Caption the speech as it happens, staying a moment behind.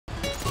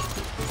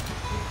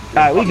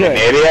Alright, we good.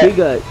 Idiot. We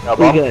good. No,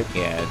 We good.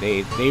 Yeah,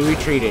 they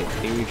retreated.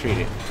 They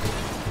retreated.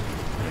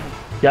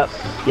 Yep.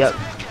 Yep.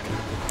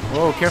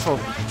 Whoa, careful.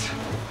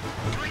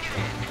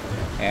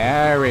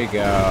 There we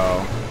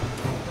go.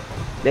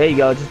 There you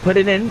go. Just put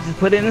it in. Just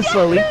put it in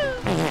slowly. Jumped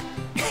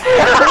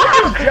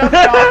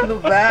off the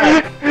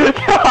back.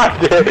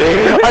 God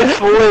damn. I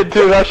slid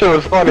too. That shit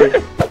was funny.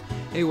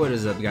 Hey, what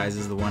is up, guys?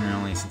 This is the one and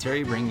only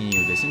Sentarry bringing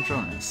you this intro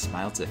and a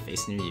smile to a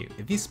face near you.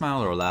 If you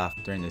smile or laugh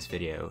during this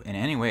video in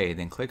any way,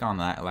 then click on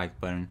that like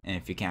button, and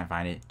if you can't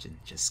find it,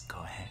 just go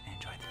ahead and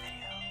enjoy the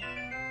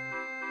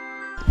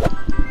video.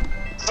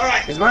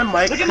 Alright, is my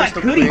mic Look at my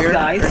crystal goodies, clear?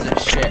 guys.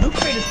 Shit. Loot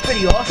crate is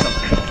pretty awesome.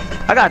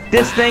 I got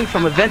this thing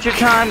from Adventure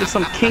Time. It's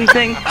some king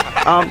thing.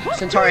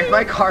 Sentarry, if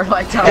my car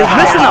lights out. It's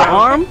missing an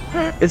arm.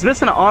 It's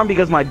missing an arm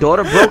because my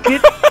daughter broke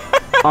it.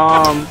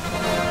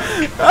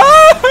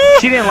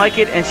 She didn't like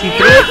it and she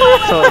threw it,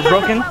 so it's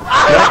broken.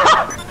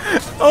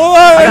 Oh,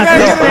 I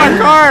gotta get in my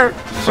car! Or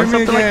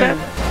something like that.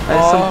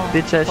 Some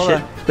bitch ass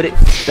shit. But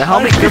the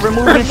helmet can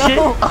remove and shit.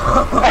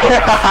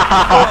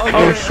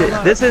 Oh shit.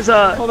 This is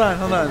Hold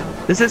on.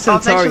 This is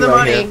Thanks for Sentarry the right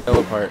money. here.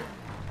 Yellow part.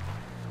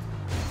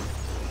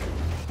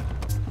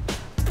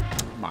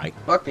 My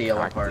Fuck the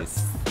yellow part.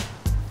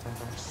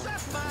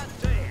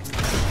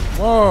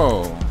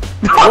 Whoa.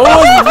 What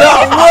was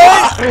that?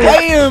 What?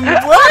 Damn,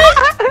 what?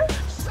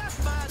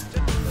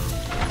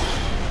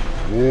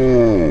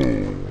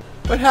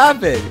 What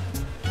happened?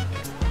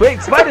 Wait,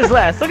 Spider's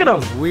last. Look at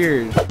him.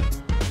 Weird.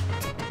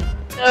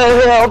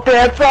 Help,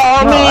 that's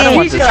all No, I don't me.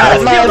 want this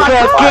Got my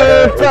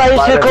fucking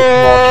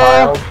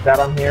bicycle. That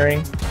I'm hearing.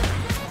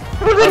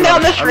 Moving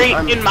down the street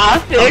in my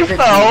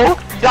 6-0.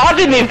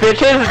 Dodging these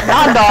bitches,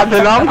 not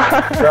dodging them.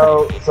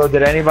 So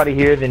did anybody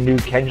hear the new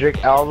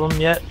Kendrick album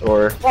yet?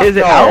 Or Is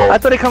it out? I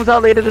thought it comes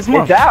out later this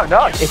month. it's out?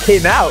 No, it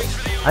came out.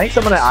 I think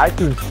someone at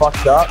iTunes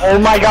fucked up. Oh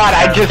my god,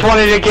 I just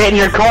wanted to get in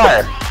your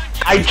car.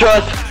 I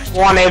just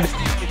wanted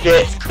to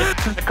get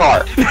in the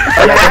car.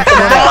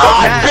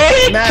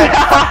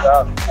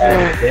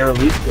 And they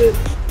released it.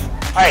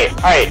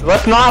 Alright,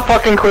 let's not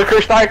fucking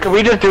quicker start. Can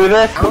we just do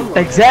this?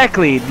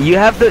 Exactly. You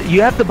have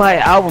to buy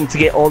an album to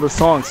get all the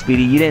songs,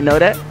 Speedy. You didn't know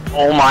that?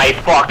 Oh my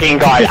fucking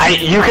god.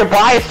 You can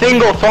buy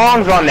single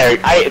songs on there.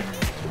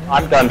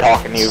 I'm done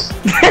talking to you.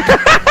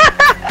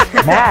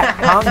 Matt,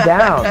 calm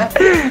down.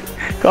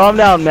 Calm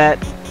down, Matt.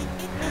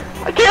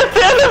 I can't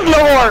stand this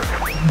no more.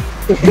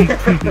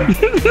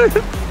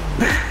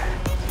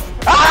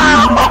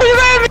 Ah! You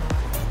made me!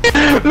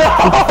 No!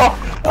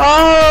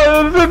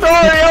 Oh,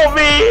 Sentarry, help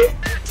me!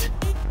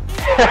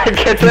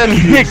 Get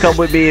in. Come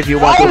with me if you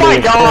want Oh to my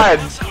live. god!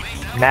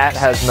 Matt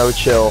has no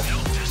chill.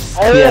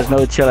 He has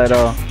no chill at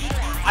all.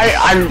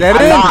 I'm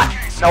not.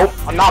 Nope,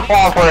 I'm not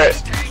falling for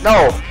it.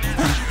 No.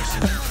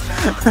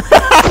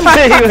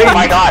 Oh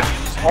my god.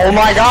 Oh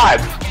my god.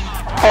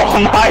 Oh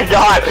my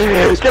god.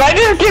 Can I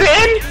just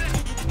get in?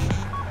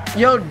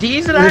 Yo,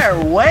 D's and I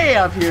are way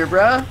up here,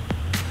 bruh.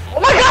 Oh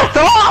my god,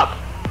 stop!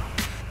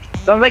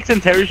 Sounds like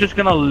Sentarry's just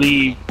gonna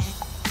leave.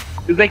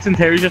 It's like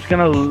Sentarry's just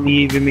gonna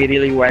leave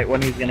immediately right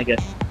when he's gonna get.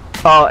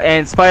 Oh,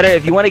 and Spider,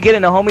 if you want to get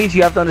in the homies,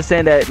 you have to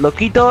understand that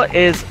Loquito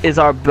is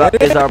our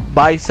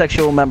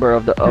bisexual member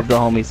of the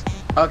homies.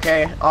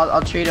 Okay,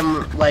 I'll treat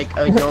him like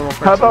a normal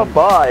person. How about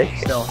bye?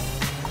 Still.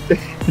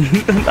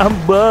 I'm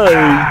buzz.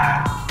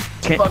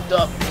 Fucked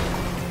up.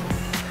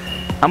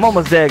 I'm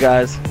almost there,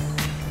 guys.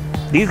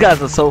 These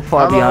guys are so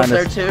far I'm behind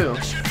almost there too.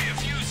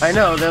 I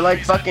know, they're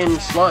like fucking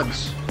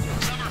slugs.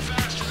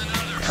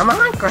 Come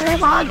on,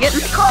 Grandma, get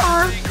in the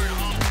car.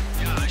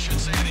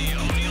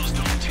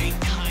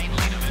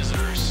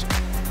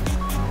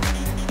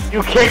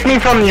 You kicked me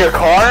from your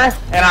car,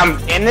 and I'm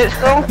in it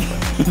still?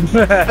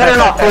 Better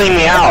not fling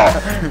me out.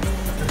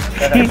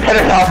 You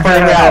better not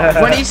fling me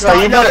out. When he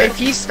stops, if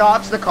he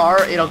stops the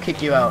car, it'll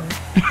kick you out.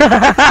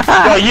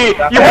 No, you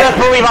best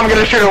believe I'm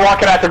gonna shoot a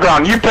rocket at the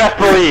ground. You best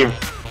believe.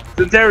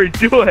 Sentarry,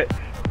 do it.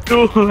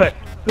 Do it.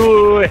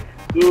 Do it.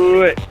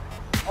 Do it.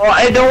 Oh,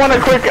 I don't want to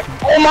quick.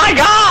 Oh my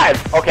god!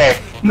 Okay.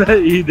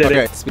 He did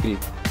Okay, it. Speedy.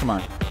 Come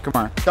on.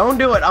 Don't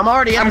do it. I'm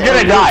already at I'm the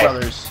gonna die.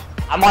 Brothers.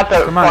 I'm at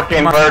the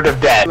fucking verge of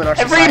death. In our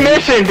Every society.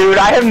 mission, dude,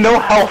 I have no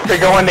health to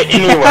go into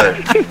anywhere.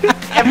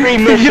 Every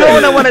mission. You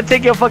don't want to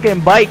take your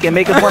fucking bike and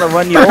make us want to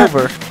run you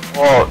over.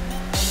 Well,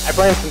 I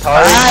blame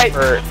Sentarry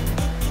for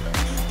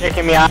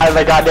kicking me out of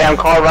the goddamn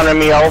car, running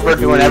me over,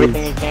 doing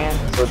everything he can.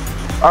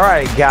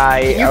 Alright,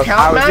 guy. Can you I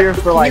count, was Matt? here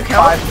for Can like you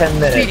count? 5-10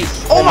 minutes.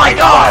 Speedy. Oh my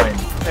god!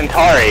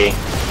 Sentarry.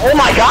 Oh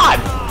my god!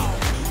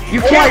 You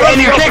Oh can't my, and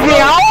you kicked me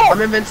out?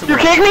 I'm invincible. You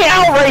kicked me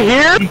out right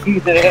here? You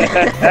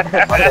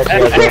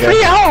kicked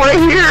me out right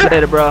here?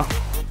 Later, bro.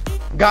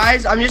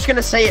 Guys, I'm just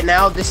gonna say it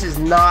now. This is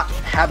not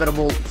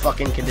habitable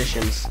fucking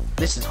conditions.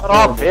 This is Shut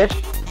up, horrible. bitch.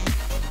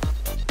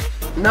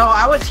 No,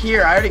 I was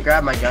here. I already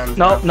grabbed my gun.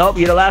 Nope, nope.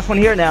 You're the last one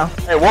here now.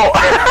 Hey, whoa.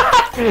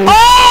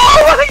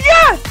 Oh my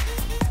god!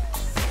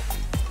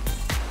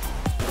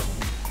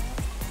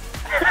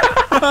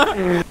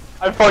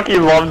 I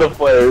fucking love the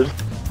flares.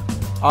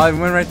 Oh, I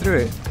went right through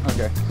it.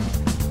 Okay.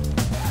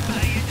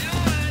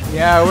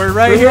 Yeah, we're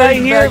We're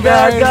right here,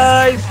 bad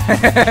guys.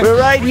 We're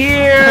right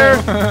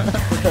here.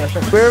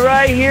 We're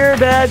right here,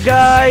 bad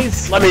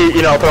guys. Let me,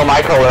 you know, throw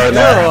my color in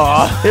there.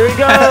 Here we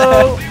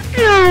go.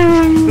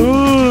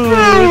 Ooh,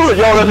 Yo,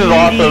 this is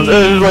awesome.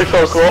 This is like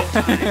so cool.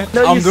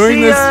 no, I'm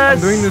doing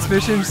us. this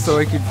mission so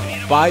I could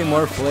buy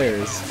more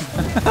flares.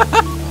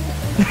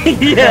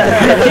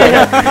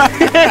 yeah.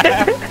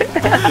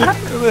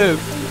 Look at this.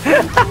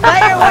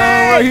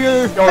 Fireworks!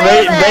 Here. Yo,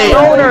 they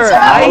Stoner.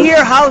 I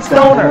hear house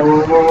stoner.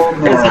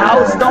 It's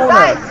house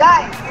stoner.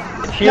 Guys!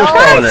 huge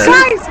stoner.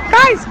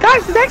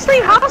 Guys, it's actually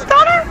house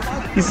stoner.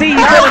 You see, he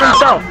said it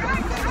himself.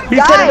 He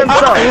said it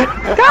himself.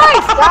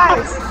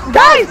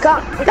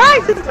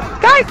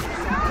 Guys.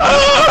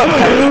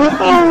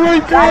 Oh my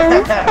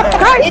god.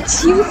 Guys,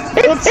 It's Hugh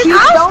it's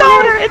house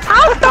stoner. It's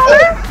house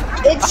stoner.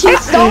 It's Hugh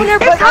Stoner,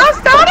 It's house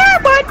stoner,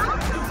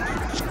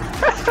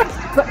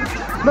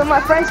 but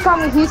my friends call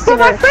me Hugh but Stoner.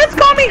 my friends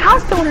call me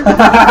house stoner.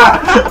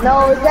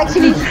 No, it's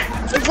actually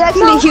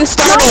Hugh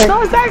Stoner.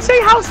 No, it's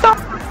actually house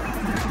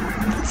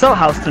stoner. So,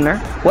 house stoner,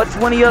 what's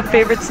one of your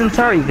favorite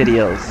Sentarry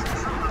videos?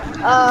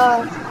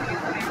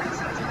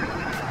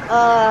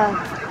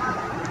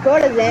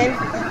 Crota's in.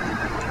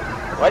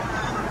 What?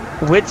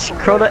 Which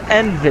Crota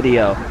End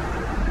video?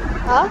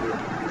 Huh?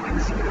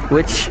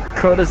 Which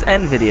Crota's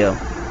End video?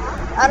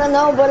 I don't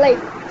know, but like,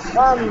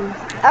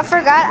 I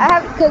forgot. I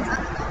have, cause,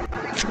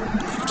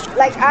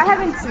 like, I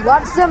haven't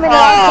watched them in a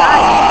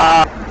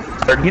long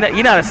time.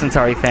 You're not a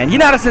Sentarry fan. You're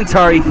not a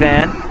Sentarry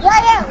fan.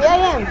 Yeah, I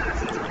am.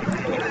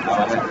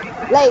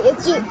 Like,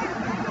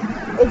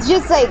 it's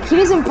just like, he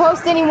doesn't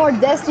post any more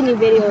Destiny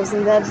videos,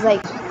 and that's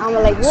like, I'm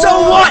like, whoa.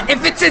 So what?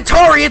 If it's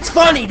Sentarry, it's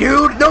funny,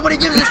 dude. Nobody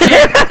gives a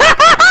shit.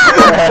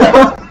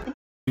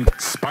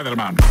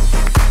 Spider-Man.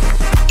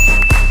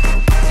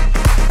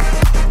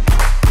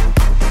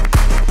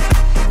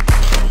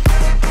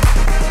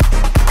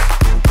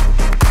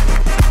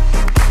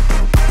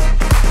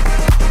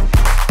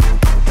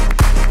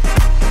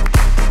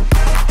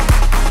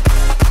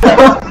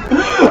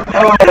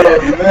 Oh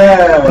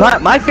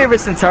man. My favorite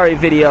Sentarry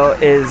video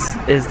is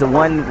the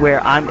one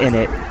where I'm in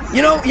it.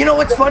 You know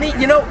what's funny?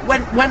 You know,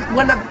 when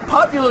a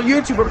popular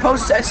YouTuber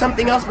posts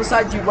something else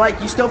besides you like,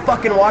 you still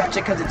fucking watch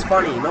it because it's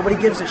funny. Nobody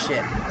gives a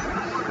shit.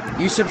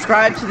 You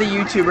subscribe to the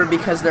YouTuber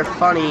because they're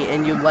funny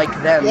and you like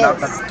them, not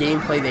the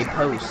gameplay they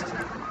post.